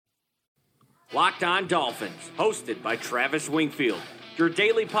Locked On Dolphins, hosted by Travis Wingfield, your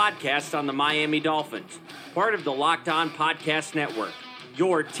daily podcast on the Miami Dolphins, part of the Locked On Podcast Network,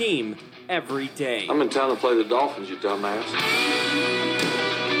 your team every day. I'm in town to play the Dolphins, you dumbass.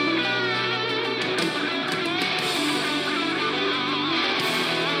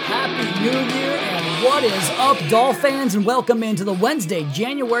 Happy New Year and what is up, Dolphins, and welcome into the Wednesday,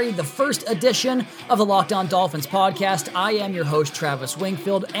 January the 1st edition of the Locked On Dolphins podcast. I am your host, Travis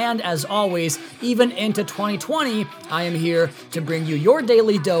Wingfield, and as always, even into 2020, I am here to bring you your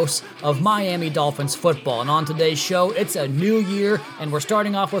daily dose of Miami Dolphins football. And on today's show, it's a new year, and we're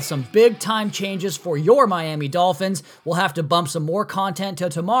starting off with some big-time changes for your Miami Dolphins. We'll have to bump some more content to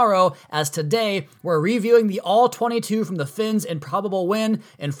tomorrow, as today we're reviewing the All-22 from the Fins improbable win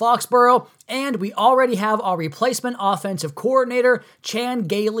in Foxborough, and we already have our replacement offensive coordinator. Chan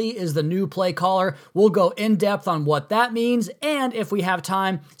Gailey is the new play caller. We'll go in depth on what that means, and if we have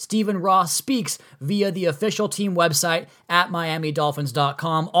time, Stephen Ross speaks via the official team website at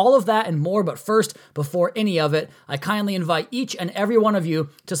MiamiDolphins.com. All of that and more, but first, before any of it, I kindly invite each and every one of you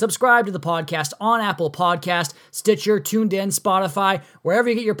to subscribe to the podcast on Apple Podcast, Stitcher, Tuned In, Spotify, wherever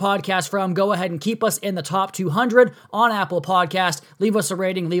you get your podcast from. Go ahead and keep us in the top 200 on Apple Podcast. Leave us a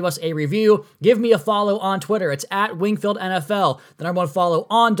rating, leave us a review. Give me a follow on Twitter. It's at Wingfield NFL. The number one follow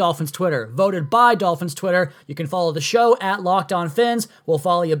on Dolphins Twitter. Voted by Dolphins Twitter. You can follow the show at Locked On Fins. We'll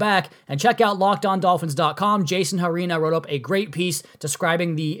follow you back. And check out LockedOnDolphins.com. Jason Harina wrote up a great piece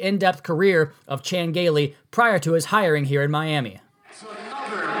describing the in-depth career of Chan Gailey prior to his hiring here in Miami. It's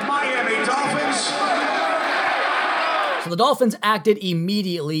another Miami Dolphins. So the Dolphins acted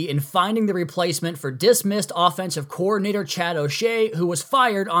immediately in finding the replacement for dismissed offensive coordinator Chad O'Shea, who was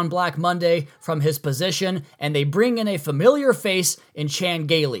fired on Black Monday from his position, and they bring in a familiar face in Chan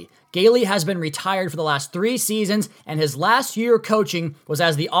Gailey. Gailey has been retired for the last 3 seasons, and his last year coaching was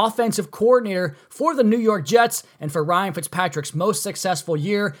as the offensive coordinator for the New York Jets and for Ryan Fitzpatrick's most successful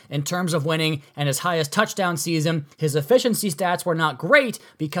year in terms of winning and his highest touchdown season. His efficiency stats were not great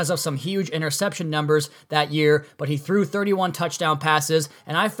because of some huge interception numbers that year, but he threw 31 touchdown passes,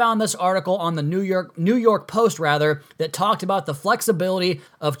 and I found this article on the New York Post that talked about the flexibility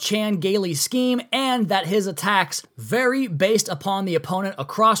of Chan Gailey's scheme and that his attacks vary based upon the opponent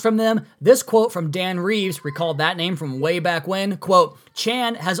across from them. This quote from Dan Reeves, recall that name from way back when, quote,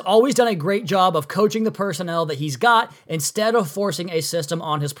 "Chan has always done a great job of coaching the personnel that he's got instead of forcing a system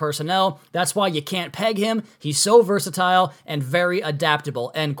on his personnel. That's why you can't peg him. He's so versatile and very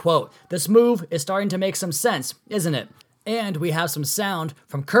adaptable," end quote. This move is starting to make some sense, isn't it? And we have some sound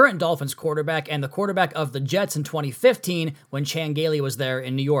from current Dolphins quarterback and the quarterback of the Jets in 2015 when Chan Gailey was there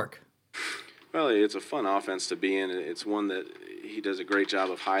in New York. Well, it's a fun offense to be in. It's one that he does a great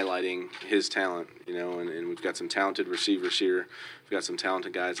job of highlighting his talent, and we've got some talented receivers here. We've got some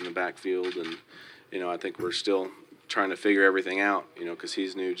talented guys in the backfield, and, I think we're still trying to figure everything out, because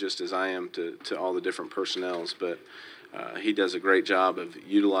he's new just as I am to all the different personnels. But he does a great job of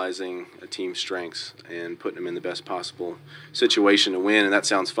utilizing a team's strengths and putting them in the best possible situation to win. And that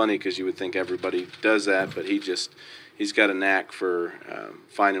sounds funny because you would think everybody does that, but he's got a knack for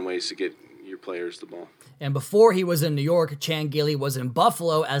finding ways to get your players the ball. And before he was in New York, Chan Gailey was in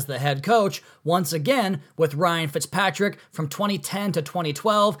Buffalo as the head coach, once again with Ryan Fitzpatrick from 2010 to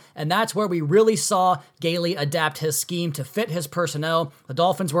 2012, and that's where we really saw Gailey adapt his scheme to fit his personnel. The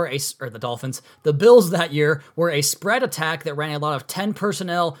Bills that year were a spread attack that ran a lot of 10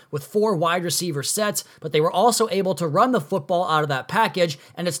 personnel with 4 wide receiver sets, but they were also able to run the football out of that package,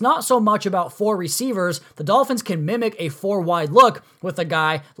 and it's not so much about 4 receivers. The Dolphins can mimic a 4 wide look with a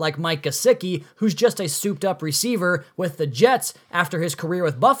guy like Mike Gesicki, who's just a souped-up receiver. With the Jets, after his career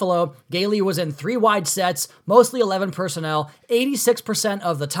with Buffalo, Gailey was in 3 wide sets, mostly 11 personnel, 86%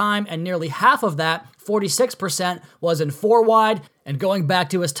 of the time, and nearly half of that, 46%, was in 4 wide. And going back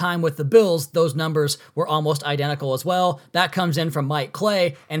to his time with the Bills, those numbers were almost identical as well. That comes in from Mike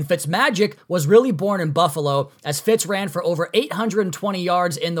Clay, and Fitzmagic was really born in Buffalo, as Fitz ran for over 820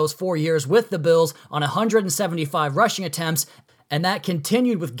 yards in those 4 years with the Bills on 175 rushing attempts. And that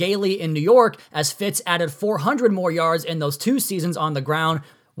continued with Gailey in New York, as Fitz added 400 more yards in those 2 seasons on the ground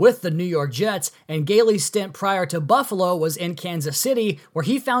with the New York Jets, and Gailey's stint prior to Buffalo was in Kansas City, where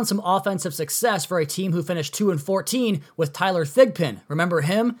he found some offensive success for a team who finished 2-14 with Tyler Thigpen. Remember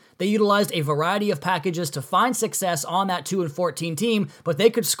him? They utilized a variety of packages to find success on that 2-14 team, but they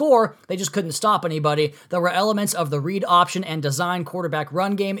could score, they just couldn't stop anybody. There were elements of the read option and design quarterback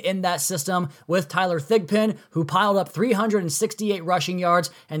run game in that system with Tyler Thigpen, who piled up 368 rushing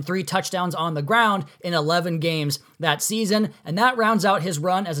yards and 3 touchdowns on the ground in 11 games that season, and that rounds out his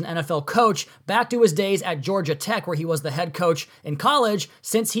run as an NFL coach back to his days at Georgia Tech, where he was the head coach in college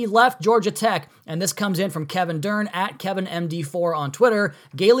since he left Georgia Tech. And this comes in from Kevin Dern at KevinMD4 on Twitter.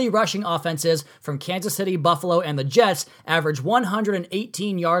 Gailey rushing offenses from Kansas City, Buffalo, and the Jets average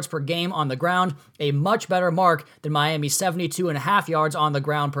 118 yards per game on the ground, a much better mark than Miami's 72.5 yards on the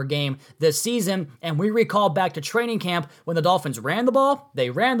ground per game this season. And we recall back to training camp when the Dolphins ran the ball,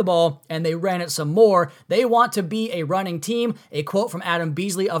 and they ran it some more. They want to be a running team. A quote from Adam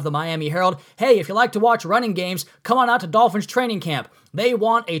Beasley of the Miami Herald: "Hey, if you like to watch running games, come on out to Dolphins training camp." They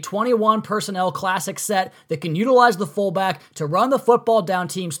want a 21 personnel classic set that can utilize the fullback to run the football down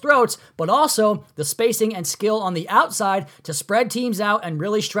teams' throats, but also the spacing and skill on the outside to spread teams out and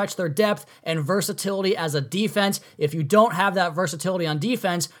really stretch their depth and versatility as a defense. If you don't have that versatility on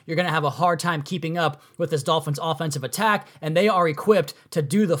defense, you're going to have a hard time keeping up with this Dolphins offensive attack, and they are equipped to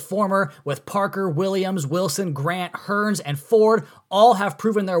do the former with Parker, Williams, Wilson, Grant, Hearns, and Ford. All have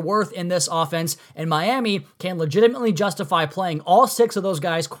proven their worth in this offense, and Miami can legitimately justify playing all 6 of those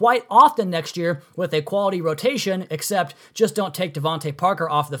guys quite often next year with a quality rotation, except just don't take Devontae Parker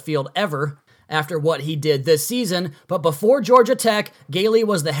off the field ever after what he did this season. But before Georgia Tech, Gailey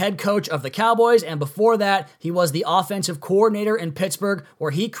was the head coach of the Cowboys, and before that, he was the offensive coordinator in Pittsburgh,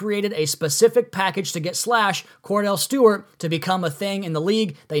 where he created a specific package to get Slash, Cordell Stewart, to become a thing in the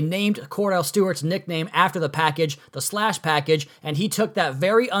league. They named Cordell Stewart's nickname after the package, the Slash package, and he took that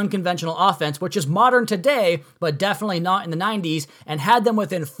very unconventional offense, which is modern today, but definitely not in the 90s, and had them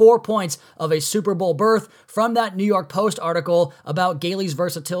within 4 points of a Super Bowl berth. From that New York Post article about Gailey's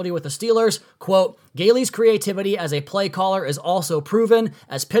versatility with the Steelers, quote, "Gailey's creativity as a play caller is also proven.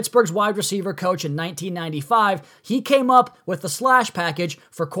 As Pittsburgh's wide receiver coach in 1995, he came up with the Slash package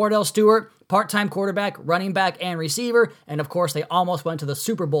for Cordell Stewart, part-time quarterback, running back, and receiver, and of course they almost went to the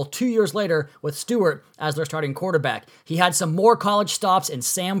Super Bowl 2 years later with Stewart as their starting quarterback. He had some more college stops in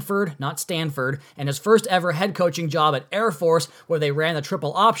Samford, not Stanford, and his first ever head coaching job at Air Force, where they ran the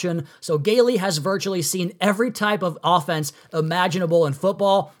triple option, so Gailey has virtually seen every type of offense imaginable in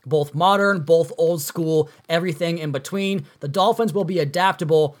football, both modern, both old school, everything in between. The Dolphins will be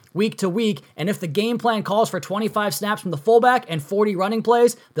adaptable week to week, and if the game plan calls for 25 snaps from the fullback and 40 running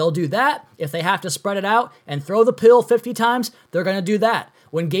plays, they'll do that. If they have to spread it out and throw the pill 50 times, they're going to do that.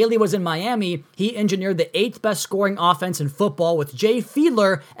 When Gailey was in Miami, he engineered the 8th best scoring offense in football with Jay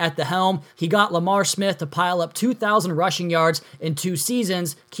Fiedler at the helm. He got Lamar Smith to pile up 2,000 rushing yards in 2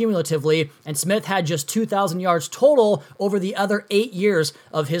 seasons cumulatively, and Smith had just 2,000 yards total over the other 8 years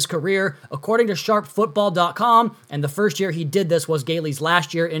of his career, according to SharpFootball.com, and the first year he did this was Gailey's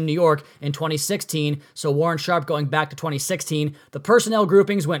last year in New York in 2016, so Warren Sharp going back to 2016. The personnel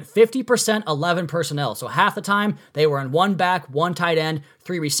groupings went 50% 11 personnel, so half the time they were in 1 back, 1 tight end,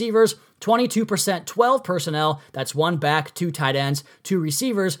 3 receivers, 22% 12 personnel, that's 1 back, 2 tight ends, 2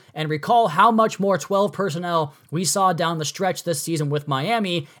 receivers, and recall how much more 12 personnel we saw down the stretch this season with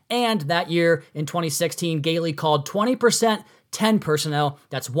Miami, and that year in 2016, Gailey called 20% 10 personnel,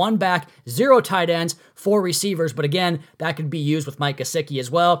 that's 1 back, 0 tight ends, 4 receivers, but again, that could be used with Mike Gesicki as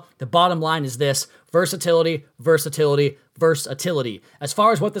well. The bottom line is this: versatility, versatility, versatility. As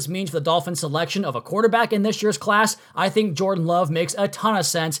far as what this means for the Dolphins' selection of a quarterback in this year's class, I think Jordan Love makes a ton of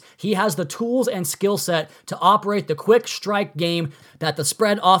sense. He has the tools and skill set to operate the quick strike game that the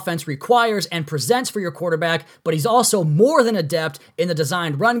spread offense requires and presents for your quarterback, but he's also more than adept in the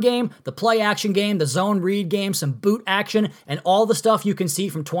designed run game, the play action game, the zone read game, some boot action, and all the stuff you can see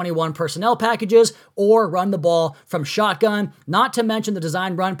from 21 personnel packages or run the ball from shotgun, not to mention the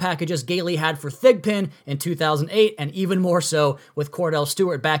designed run packages Gailey had for Thigpen in 2008 and even more so with Cordell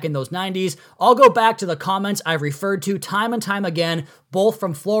Stewart back in those 90s. I'll go back to the comments I've referred to time and time again, both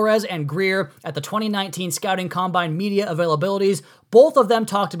from Flores and Greer at the 2019 Scouting Combine media availabilities. Both of them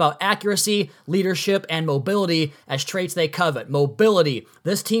talked about accuracy, leadership, and mobility as traits they covet. Mobility.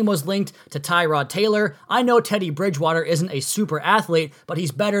 This team was linked to Tyrod Taylor. I know Teddy Bridgewater isn't a super athlete, but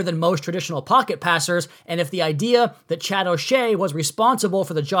he's better than most traditional pocket passers, and if the idea that Chad O'Shea was responsible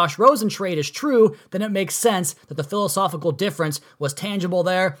for the Josh Rosen trade is true, then it makes sense that the philosophical difference was tangible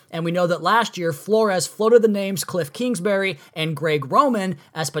there, and we know that last year Flores floated the names Cliff Kingsbury and Greg Roman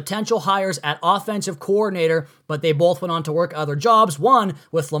as potential hires at offensive coordinator, but they both went on to work other jobs, one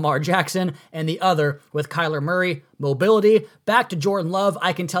with Lamar Jackson and the other with Kyler Murray. Mobility. Back to Jordan Love,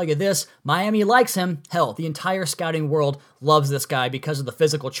 I can tell you this, Miami likes him. Hell, the entire scouting world loves this guy because of the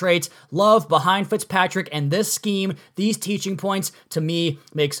physical traits. Love behind Fitzpatrick and this scheme, these teaching points, to me,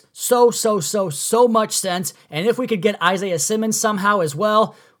 makes so much sense. And if we could get Isaiah Simmons somehow as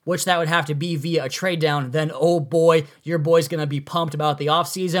well, which that would have to be via a trade down, then oh boy, your boy's going to be pumped about the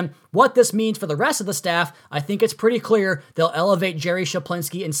offseason. What this means for the rest of the staff, I think it's pretty clear they'll elevate Jerry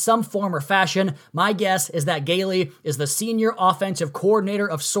Shaplinski in some form or fashion. My guess is that Gailey is the senior offensive coordinator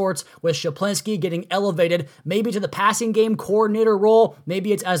of sorts, with Shaplinski getting elevated maybe to the passing game coordinator role.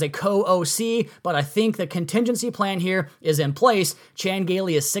 Maybe it's as a co-OC, but I think the contingency plan here is in place. Chan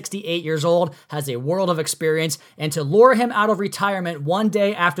Gailey is 68 years old, has a world of experience, and to lure him out of retirement one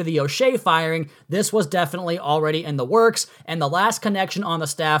day after the O'Shea firing, this was definitely already in the works. And the last connection on the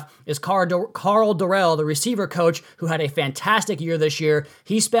staff is Carl Dorrell, the receiver coach, who had a fantastic year this year.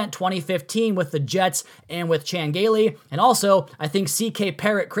 He spent 2015 with the Jets and with Chan Gailey. And also, I think CK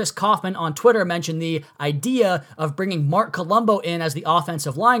Parrott, Chris Kaufman on Twitter mentioned the idea of bringing Mark Colombo in as the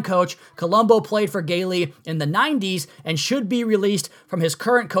offensive line coach. Colombo played for Gailey in the 90s and should be released from his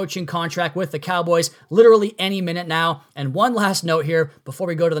current coaching contract with the Cowboys literally any minute now. And one last note here before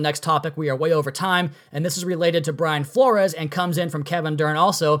we go to the next topic. We are way over time, and this is related to Brian Flores and comes in from Kevin Dern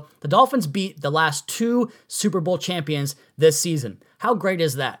also. The Dolphins beat the last 2 Super Bowl champions this season. How great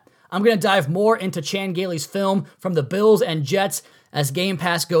is that? I'm going to dive more into Chan Gailey's film from the Bills and Jets as Game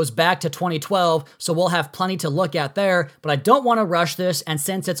Pass goes back to 2012, so we'll have plenty to look at there, but I don't want to rush this, and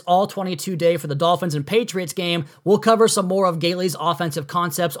since it's all 22 day for the Dolphins and Patriots game, we'll cover some more of Gailey's offensive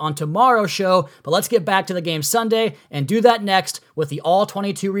concepts on tomorrow's show, but let's get back to the game Sunday and do that next with the all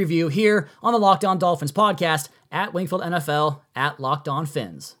 22 review here on the Locked On Dolphins podcast at Wingfield NFL at Locked On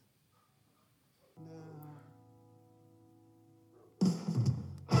Fins.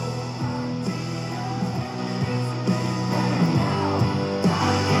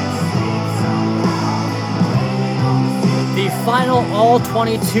 The final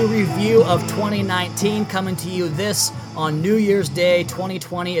all-22 review of 2019 coming to you this on New Year's Day.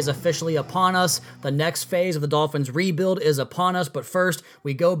 2020 is officially upon us. The next phase of the Dolphins rebuild is upon us, but first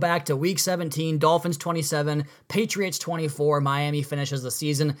we go back to Week 17, Dolphins 27, Patriots 24. Miami finishes the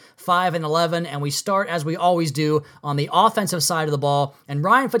season 5-11, and we start as we always do on the offensive side of the ball, and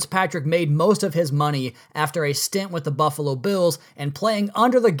Ryan Fitzpatrick made most of his money after a stint with the Buffalo Bills and playing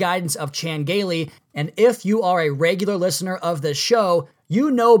under the guidance of Chan Gailey. And if you are a regular listener of this show,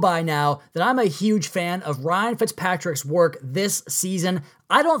 you know by now that I'm a huge fan of Ryan Fitzpatrick's work this season.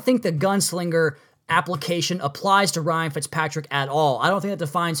 I don't think the gunslinger application applies to Ryan Fitzpatrick at all. I don't think that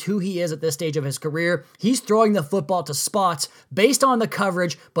defines who he is at this stage of his career. He's throwing the football to spots based on the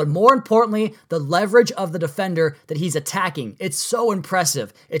coverage, but more importantly, the leverage of the defender that he's attacking. It's so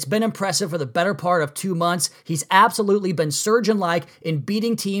impressive. It's been impressive for the better part of 2 months. He's absolutely been surgeon-like in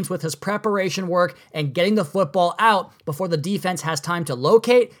beating teams with his preparation work and getting the football out before the defense has time to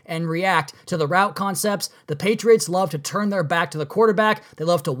locate and react to the route concepts. The Patriots love to turn their back to the quarterback. They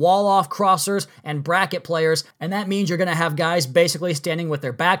love to wall off crossers and bracket players, and that means you're going to have guys basically standing with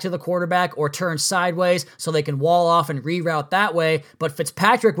their back to the quarterback or turned sideways so they can wall off and reroute that way. But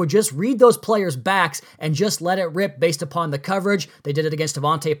Fitzpatrick would just read those players' backs and just let it rip based upon the coverage. They did it against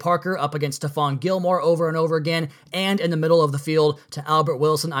Devontae Parker, up against Stephon Gilmore over and over again, and in the middle of the field to Albert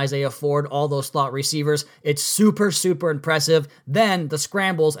Wilson, Isaiah Ford, all those slot receivers. It's super, super impressive. Then the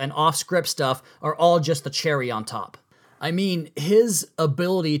scrambles and off-script stuff are all just the cherry on top. I mean, his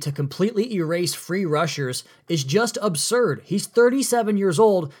ability to completely erase free rushers is just absurd. He's 37 years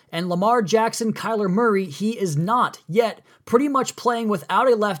old, and Lamar Jackson, Kyler Murray, he is not yet pretty much playing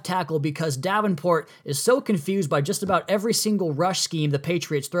without a left tackle because Davenport is so confused by just about every single rush scheme the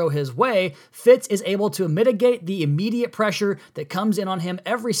Patriots throw his way. Fitz is able to mitigate the immediate pressure that comes in on him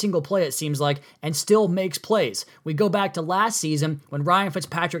every single play, it seems like, and still makes plays. We go back to last season when Ryan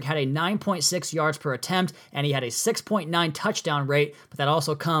Fitzpatrick had a 9.6 yards per attempt and he had a 6.9 touchdown rate, but that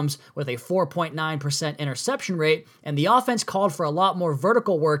also comes with a 4.9% interception rate, and the offense called for a lot more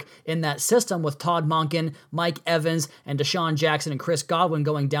vertical work in that system with Todd Monken, Mike Evans, and Deshaun Jackson and Chris Godwin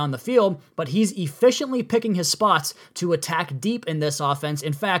going down the field, but he's efficiently picking his spots to attack deep in this offense.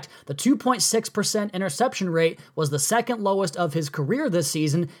 In fact, the 2.6% interception rate was the second lowest of his career this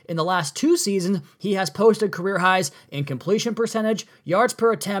season. In the last 2 seasons, he has posted career highs in completion percentage, yards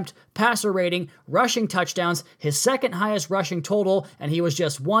per attempt, passer rating, rushing touchdowns, his second highest rushing total, and he was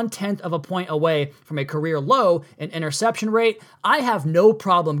just 1/10 of a point away from a career low in interception rate. I have no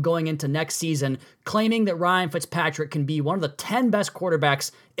problem going into next season claiming that Ryan Fitzpatrick can be one of the 10 best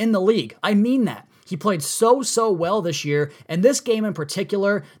quarterbacks in the league. I mean that. He played so well this year, and this game in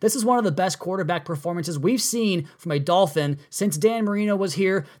particular, this is one of the best quarterback performances we've seen from a Dolphin since Dan Marino was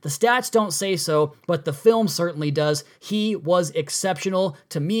here. The stats don't say so, but the film certainly does. He was exceptional.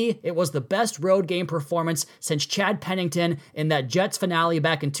 To me, it was the best road game performance since Chad Pennington in that Jets finale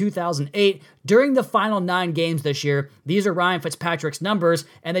back in 2008. During the final 9 games this year, these are Ryan Fitzpatrick's numbers,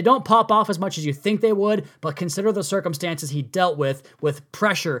 and they don't pop off as much as you think they would, but consider the circumstances he dealt with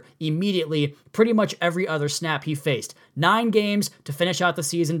pressure immediately pretty much every other snap he faced. 9 games to finish out the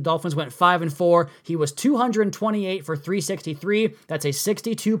season. Dolphins went 5-4. He was 228 for 363. That's a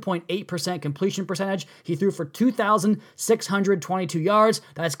 62.8% completion percentage. He threw for 2,622 yards.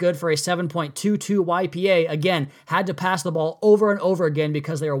 That's good for a 7.22 YPA. Again, had to pass the ball over and over again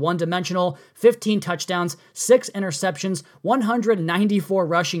because they were one-dimensional. 15 touchdowns, 6 interceptions, 194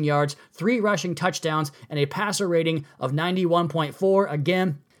 rushing yards, 3 rushing touchdowns, and a passer rating of 91.4.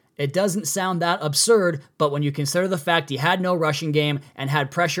 Again, it doesn't sound that absurd, but when you consider the fact he had no rushing game and had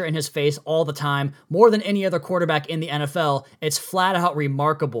pressure in his face all the time, more than any other quarterback in the NFL, it's flat out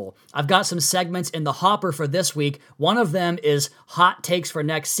remarkable. I've got some segments in the hopper for this week. One of them is hot takes for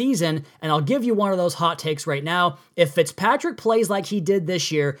next season, and I'll give you one of those hot takes right now. If Fitzpatrick plays like he did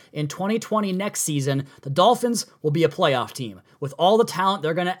this year in 2020 next season, the Dolphins will be a playoff team. With all the talent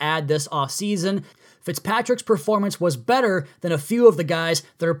they're going to add this offseason, Fitzpatrick's performance was better than a few of the guys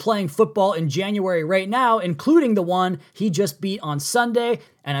that are playing football in January right now, including the one he just beat on Sunday,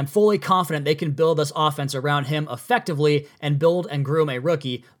 and I'm fully confident they can build this offense around him effectively and build and groom a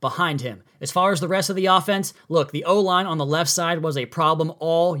rookie behind him. As far as the rest of the offense, look, the O-line on the left side was a problem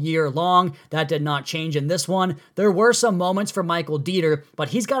all year long. That did not change in this one. There were some moments for Michael Dieter, but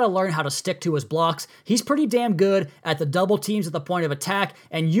he's got to learn how to stick to his blocks. He's pretty damn good at the double teams at the point of attack,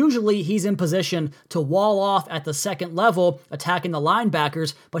 and usually he's in position to wall off at the second level, attacking the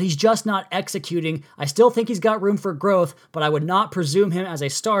linebackers, but he's just not executing. I still think he's got room for growth, but I would not presume him as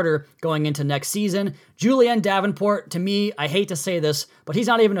a starter going into next season. Julian Davenport, to me, I hate to say this, but he's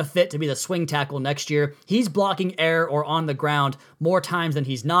not even a fit to be the swing tackle next year. He's blocking air or on the ground more times than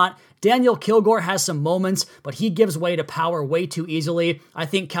he's not. Daniel Kilgore has some moments, but he gives way to power way too easily. I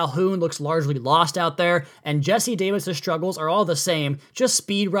think Calhoun looks largely lost out there, and Jesse Davis' struggles are all the same, just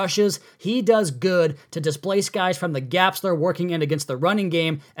speed rushes. He does good to displace guys from the gaps they're working in against the running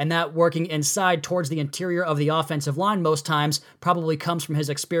game, and that working inside towards the interior of the offensive line most times probably comes from his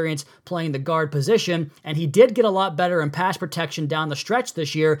experience playing the guard position, and he did get a lot better in pass protection down the stretch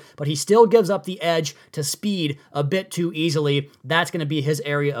this year, but he still gives up the edge to speed a bit too easily. That's going to be his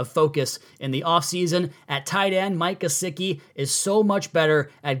area of focus in the offseason. At tight end, Mike Gesicki is so much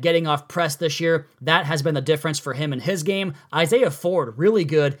better at getting off press this year. That has been the difference for him in his game. Isaiah Ford, really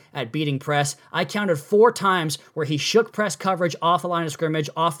good at beating press. I counted 4 times where he shook press coverage off the line of scrimmage,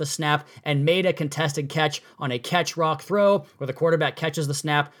 off the snap, and made a contested catch on a catch rock throw where the quarterback catches the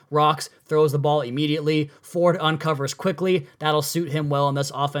snap, rocks, throws the ball immediately. Ford uncovers quickly. That'll suit him well in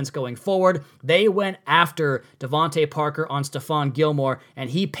this offense going forward. They went after Devontae Parker on Stephon Gilmore, and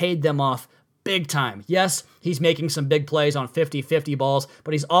he paid them off big time. Yes, he's making some big plays on 50-50 balls,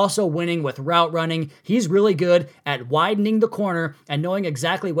 but he's also winning with route running. He's really good at widening the corner and knowing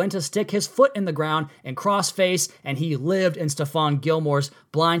exactly when to stick his foot in the ground and cross face, and he lived in Stephon Gilmore's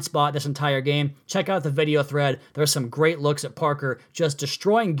blind spot this entire game. Check out the video thread. There's some great looks at Parker just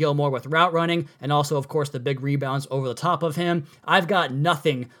destroying Gilmore with route running, and also, of course, the big rebounds over the top of him. I've got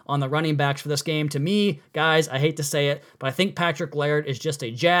nothing on the running backs for this game. To me, guys, I hate to say it, but I think Patrick Laird is just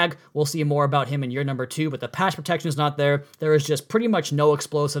a jag. We'll see more about him in year number 2, but the pass protection is not there. There is just pretty much no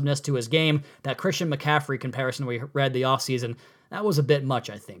explosiveness to his game. That Christian McCaffrey comparison we read the offseason, that was a bit much,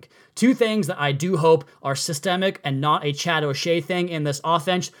 I think. 2 things that I do hope are systemic and not a Chad O'Shea thing in this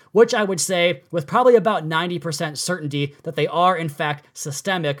offense, which I would say with probably about 90% certainty that they are in fact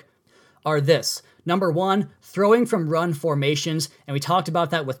systemic, are this. Number 1, throwing from run formations, and we talked about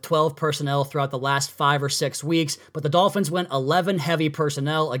that with 12 personnel throughout the last 5 or 6 weeks, but the Dolphins went 11 heavy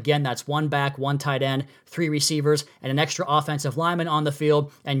personnel. Again, that's 1 back, 1 tight end, 3 receivers, and an extra offensive lineman on the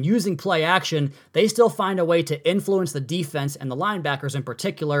field, and using play action, they still find a way to influence the defense and the linebackers in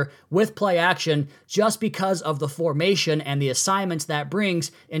particular with play action just because of the formation and the assignments that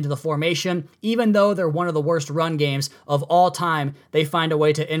brings into the formation. Even though they're one of the worst run games of all time, they find a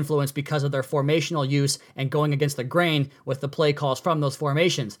way to influence because of their formation situational use and going against the grain with the play calls from those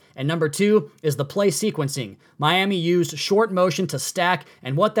formations. And number 2 is the play sequencing. Miami used short motion to stack,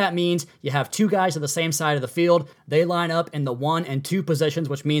 and what that means, you have 2 guys at the same side of the field. They line up in the 1 and 2 positions,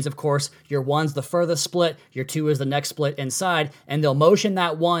 which means, of course, your 1's the furthest split, your 2 is the next split inside, and they'll motion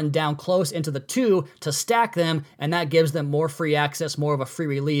that 1 down close into the 2 to stack them, and that gives them more free access, more of a free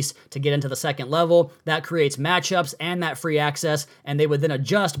release to get into the second level. That creates matchups and that free access, and they would then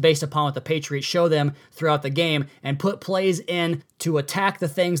adjust based upon what the Patriots show them throughout the game and put plays in to attack the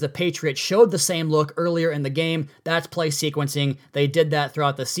things the Patriots showed the same look earlier in the game. That's play sequencing. They did that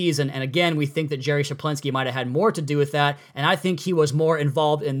throughout the season, and again, we think that Jerry Shaplinski might have had more to do with that, and I think he was more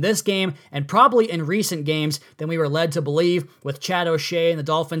involved in this game and probably in recent games than we were led to believe, with Chad O'Shea and the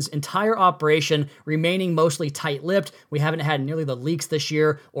Dolphins' entire operation remaining mostly tight-lipped. We haven't had nearly the leaks this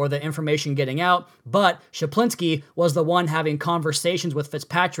year or the information getting out, but Shaplinski was the one having conversations with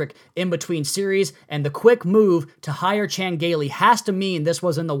Fitzpatrick in between series, and the quick move to hire Chan Gailey has to mean this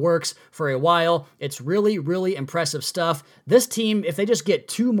was in the works for a while. It's really, really impressive stuff. This team, if they just get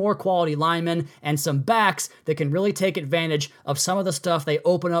 2 more quality linemen and some backs that can really take advantage of some of the stuff they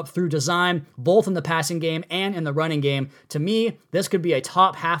open up through design, both in the passing game and in the running game, to me, this could be a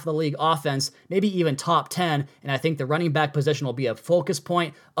top half of the league offense, maybe even top 10, and I think the running back position will be a focus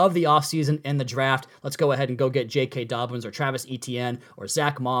point of the offseason in the draft. Let's go ahead and go get J.K. Dobbins or Travis Etienne or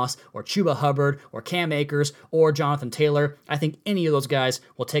Zach Moss or Chuba Hubbard or Cam Akers or Jonathan Taylor. I think any of those guys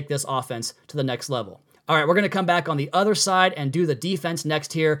will take this offense to the next level. All right, we're going to come back on the other side and do the defense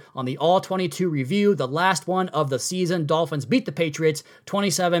next here on the All-22 review, the last one of the season. Dolphins beat the Patriots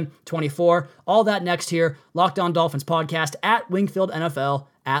 27-24. All that next here. Locked On Dolphins podcast at Wingfield NFL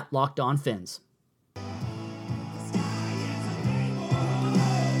at Locked On Fins.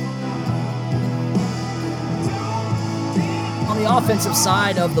 On the offensive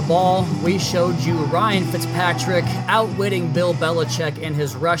side of the ball, we showed you Ryan Fitzpatrick outwitting Bill Belichick in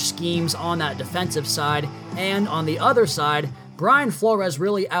his rush schemes on that defensive side. And on the other side, Brian Flores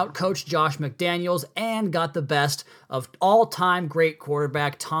really outcoached Josh McDaniels and got the best of all-time great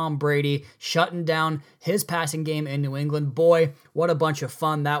quarterback Tom Brady, shutting down his passing game in New England. Boy, what a bunch of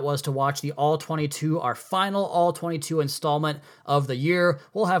fun that was to watch the All-22, our final All-22 installment of the year.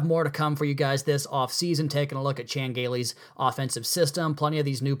 We'll have more to come for you guys this offseason, taking a look at Chan Gailey's offensive system, plenty of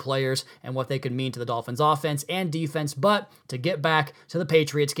these new players, and what they could mean to the Dolphins' offense and defense. But to get back to the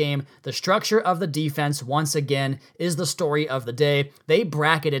Patriots game, the structure of the defense, once again, is the story of the day. They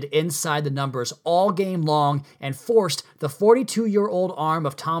bracketed inside the numbers all game long and forced the 42-year-old arm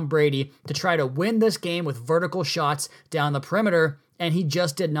of Tom Brady to try to win this game with vertical shots down the perimeter, and he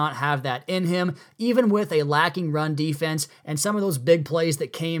just did not have that in him, even with a lacking run defense and some of those big plays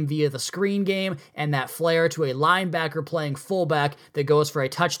that came via the screen game and that flare to a linebacker playing fullback that goes for a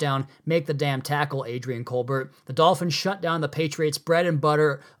touchdown. Make the damn tackle, Adrian Colbert. The Dolphins shut down the Patriots' bread and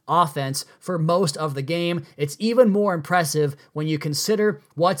butter offense for most of the game. It's even more impressive when you consider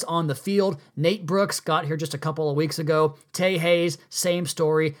what's on the field. Nate Brooks got here just a couple of weeks ago. Tay Hayes, same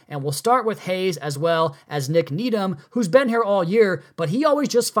story. And we'll start with Hayes as well as Nick Needham, who's been here all year, but he always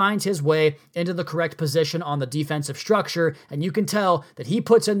just finds his way into the correct position on the defensive structure, and you can tell that he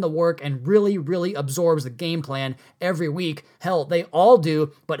puts in the work and really, really absorbs the game plan every week. Hell, they all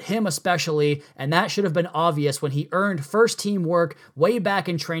do, but him especially, and that should have been obvious when he earned first-team work way back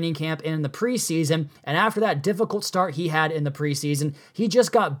in training camp and in the preseason, and after that difficult start he had in the preseason, he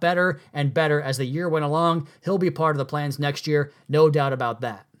just got better and better as the year went along. He'll be part of the plans next year, no doubt about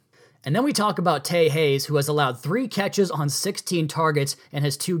that. And then we talk about Tay Hayes, who has allowed 3 catches on 16 targets in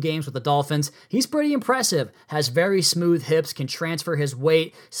his 2 games with the Dolphins. He's pretty impressive, has very smooth hips, can transfer his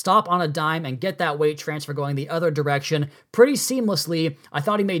weight, stop on a dime, and get that weight transfer going the other direction pretty seamlessly. I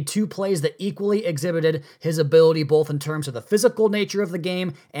thought he made 2 plays that equally exhibited his ability, both in terms of the physical nature of the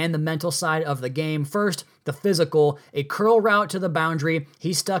game and the mental side of the game. First, the physical, a curl route to the boundary.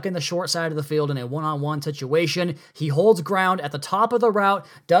 He's stuck in the short side of the field in a one-on-one situation. He holds ground at the top of the route,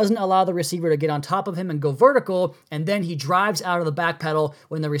 doesn't allow the receiver to get on top of him and go vertical, and then he drives out of the back pedal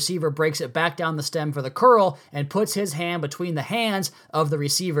when the receiver breaks it back down the stem for the curl and puts his hand between the hands of the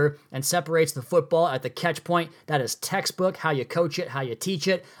receiver and separates the football at the catch point. That is textbook, how you coach it, how you teach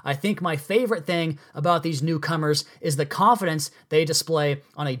it. I think my favorite thing about these newcomers is the confidence they display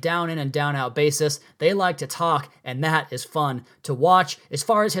on a down-in and down-out basis. They like to talk, and that is fun to watch. As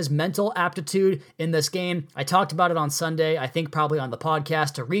far as his mental aptitude in this game, I talked about it on Sunday, I think probably on the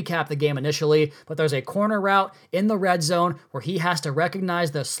podcast. To recap recap the game initially, but there's a corner route in the red zone where he has to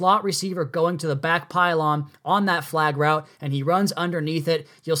recognize the slot receiver going to the back pylon on that flag route, and he runs underneath it.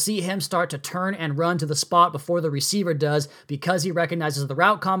 You'll see him start to turn and run to the spot before the receiver does because he recognizes the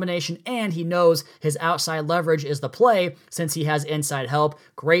route combination and he knows his outside leverage is the play since he has inside help.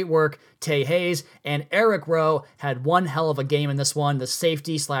 Great work, Tay Hayes. And Eric Rowe had one hell of a game in this one. The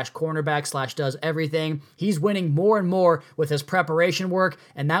safety slash cornerback slash does everything. He's winning more and more with his preparation work,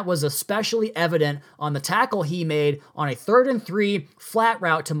 and that was especially evident on the tackle he made on a 3rd and 3 flat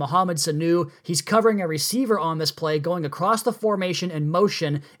route to Mohamed Sanu. He's covering a receiver on this play, going across the formation in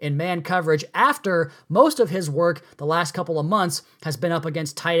motion in man coverage after most of his work the last couple of months has been up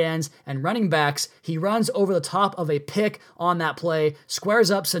against tight ends and running backs. He runs over the top of a pick on that play,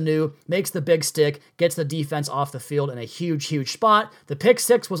 squares up Sanu, makes the big stick, gets the defense off the field in a huge, huge spot. The pick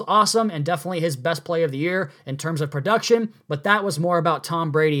six was awesome and definitely his best play of the year in terms of production, but that was more about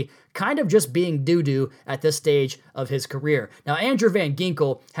Tom Brady kind of just being doo-doo at this stage of his career. Now, Andrew Van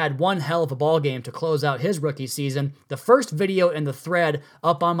Ginkel had one hell of a ball game to close out his rookie season. The first video in the thread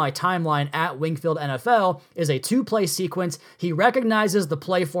up on my timeline at Wingfield NFL is a 2-play sequence. He recognizes the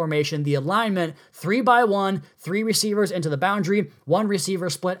play formation, the alignment, 3-by-1, 3 receivers into the boundary, 1 receiver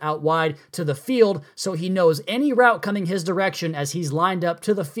split out wide to the field, so he knows any route coming his direction as he's lined up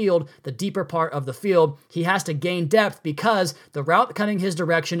to the field, the deeper part of the field. He has to gain depth because the route coming his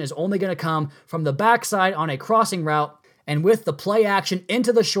direction is only going to come from the backside on a crossing route. And with the play action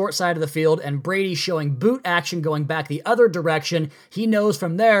into the short side of the field and Brady showing boot action going back the other direction, he knows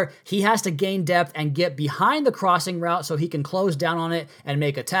from there he has to gain depth and get behind the crossing route so he can close down on it and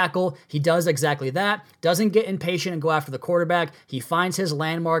make a tackle. He does exactly that, doesn't get impatient and go after the quarterback. He finds his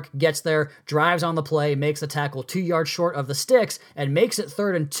landmark, gets there, drives on the play, makes the tackle 2 yards short of the sticks and makes it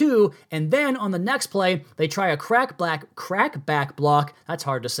 3rd and 2. And then on the next play, they try a crackback block, that's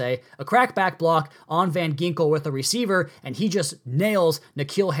hard to say, a crackback block on Van Ginkel with the receiver, and he just nails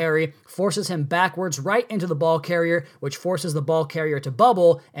N'Keal Harry, forces him backwards right into the ball carrier, which forces the ball carrier to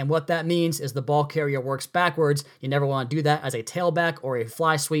bubble, and what that means is the ball carrier works backwards. You never want to do that as a tailback or a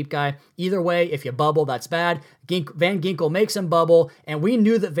fly sweep guy. Either way, if you bubble, that's bad. Van Ginkel makes him bubble, and we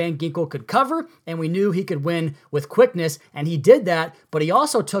knew that Van Ginkel could cover, and we knew he could win with quickness, and he did that, but he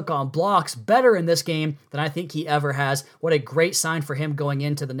also took on blocks better in this game than I think he ever has. What a great sign for him going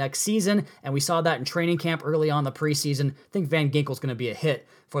into the next season, and we saw that in training camp early on the preseason. I think Van Ginkel's going to be a hit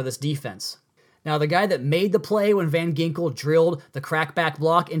for this defense. Now, the guy that made the play when Van Ginkel drilled the crackback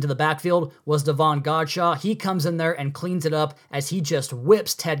block into the backfield was Davon Godchaux. He comes in there and cleans it up as he just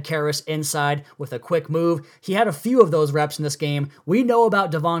whips Ted Karras inside with a quick move. He had a few of those reps in this game. We know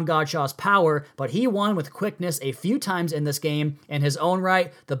about Davon Godchaux's power, but he won with quickness a few times in this game in his own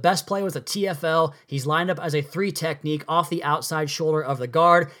right. The best play was a TFL. He's lined up as a 3 technique off the outside shoulder of the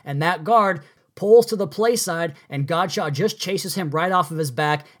guard, and that guard pulls to the play side, and Godchaux just chases him right off of his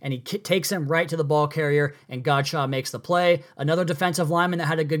back, and he takes him right to the ball carrier, and Godchaux makes the play. Another defensive lineman that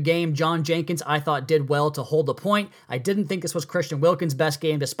had a good game, John Jenkins, I thought did well to hold the point. I didn't think this was Christian Wilkins' best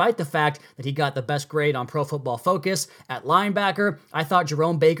game, despite the fact that he got the best grade on Pro Football Focus. At linebacker, I thought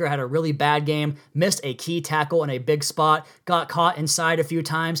Jerome Baker had a really bad game, missed a key tackle in a big spot, got caught inside a few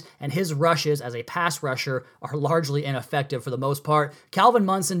times, and his rushes as a pass rusher are largely ineffective for the most part. Calvin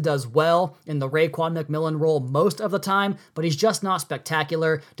Munson does well in the Raekwon McMillan role most of the time, but he's just not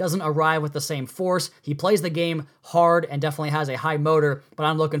spectacular, doesn't arrive with the same force. He plays the game hard and definitely has a high motor, but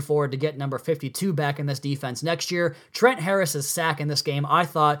I'm looking forward to getting number 52 back in this defense next year. Trent Harris's sack in this game, I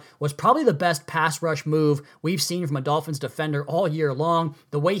thought, was probably the best pass rush move we've seen from a Dolphins defender all year long.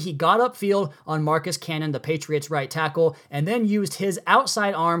 The way he got upfield on Marcus Cannon, the Patriots' right tackle, and then used his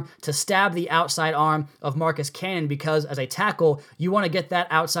outside arm to stab the outside arm of Marcus Cannon, because as a tackle, you want to get that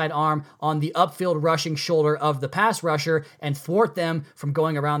outside arm on the upfield rushing shoulder of the pass rusher and thwart them from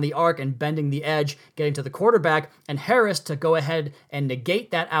going around the arc and bending the edge, getting to the quarterback. And Harris, to go ahead and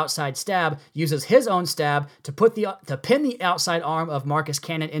negate that outside stab, uses his own stab to pin the outside arm of Marcus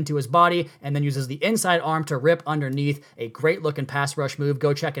Cannon into his body, and then uses the inside arm to rip underneath. A great looking pass rush move.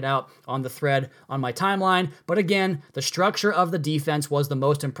 Go check it out on the thread on my timeline. But again, the structure of the defense was the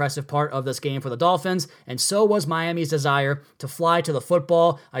most impressive part of this game for the Dolphins, and so was Miami's desire to fly to the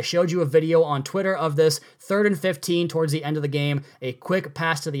football. I showed you a video on Twitter of this 3rd and 15 towards the end of the game, a quick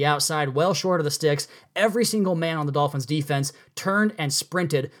pass to the outside, well short of the sticks. Every single man on the Dolphins defense turned and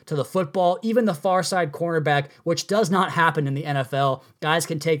sprinted to the football, even the far side cornerback, which does not happen in the NFL. Guys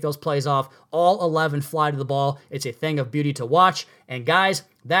can take those plays off. All 11 fly to the ball. It's a thing of beauty to watch. And guys,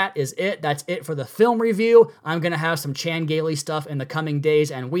 that is it. That's it for the film review. I'm going to have some Chan Gailey stuff in the coming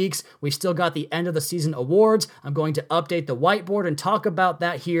days and weeks. We still got the end of the season awards. I'm going to update the whiteboard and talk about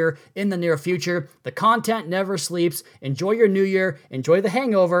that here in the near future. The content never sleeps. Enjoy your new year. Enjoy the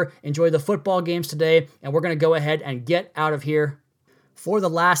hangover. Enjoy the football games today. And we're going to go ahead and get out of here for the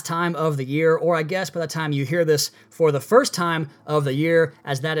last time of the year, or I guess by the time you hear this, for the first time of the year,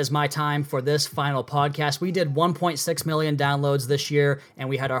 as that is my time for this final podcast. We did 1.6 million downloads this year, and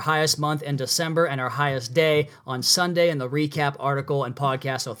we had our highest month in December and our highest day on Sunday in the recap article and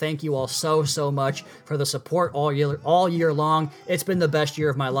podcast. So thank you all so much for the support all year long. It's been the best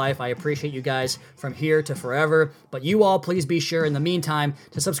year of my life. I appreciate you guys from here to forever. But you all, please be sure in the meantime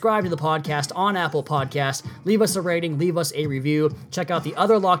to subscribe to the podcast on Apple Podcasts. Leave us a rating, leave us a review. Check out the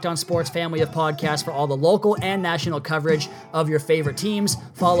other Locked On Sports family of podcasts for all the local and national coverage of your favorite teams.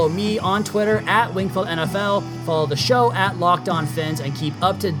 Follow me on Twitter at Wingfield NFL. Follow the show at Locked On Fins and keep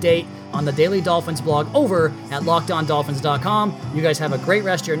up to date on the Daily Dolphins blog over at LockedOnDolphins.com. You guys have a great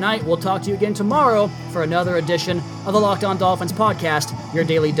rest of your night. We'll talk to you again tomorrow for another edition of the Locked On Dolphins podcast, your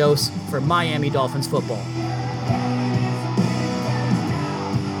daily dose for Miami Dolphins football.